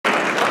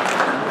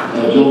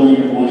gentleman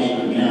in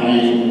Washington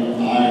County,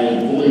 I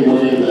am fully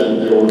aware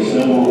that there were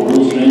several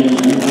rules changes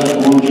and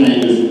platform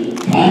changes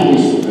timely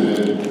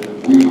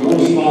submitted. We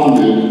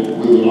corresponded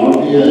with the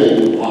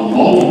RPA on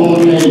multiple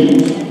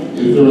occasions.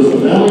 If there is a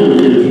failure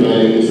here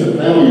today, it's a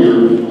failure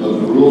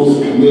of the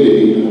Rules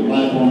Committee and the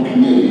Platform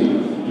Committee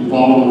to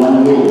follow the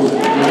right rules.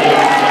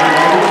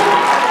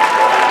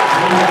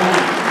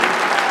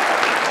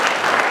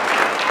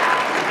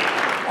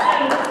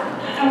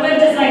 I would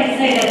just like to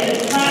say that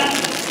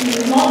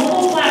the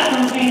multiple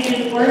platform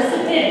changes were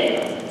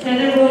submitted to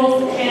the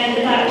Rules and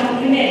the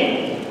Platform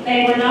Committee.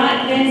 They were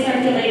not then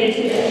circulated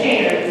to the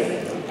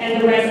chairs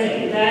and the rest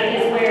of you. That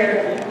is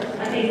where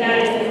I think that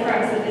is the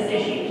crux of this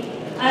issue.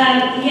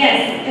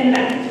 Yes, in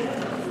fact.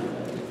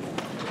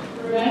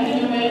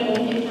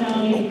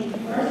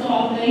 First of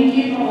all, thank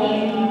you for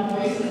letting our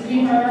voices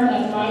be heard.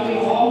 That's why we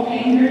all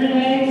came here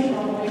today, is for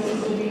our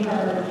voices to be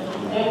heard.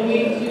 And we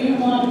do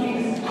want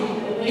these to be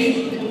at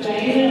least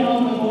debated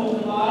on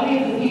the body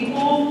of the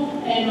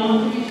people and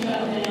not to be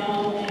shut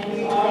down. And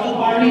we are the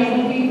party of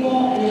the people,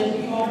 and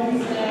as you already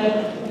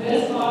said,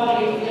 this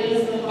body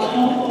is the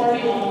final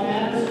authority on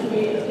matters to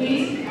be at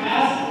least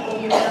asked for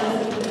the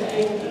parents to be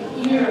able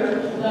to hear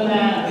the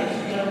matters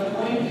that are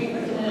going to be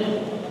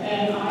presented.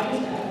 And I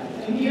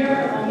am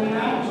here on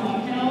behalf of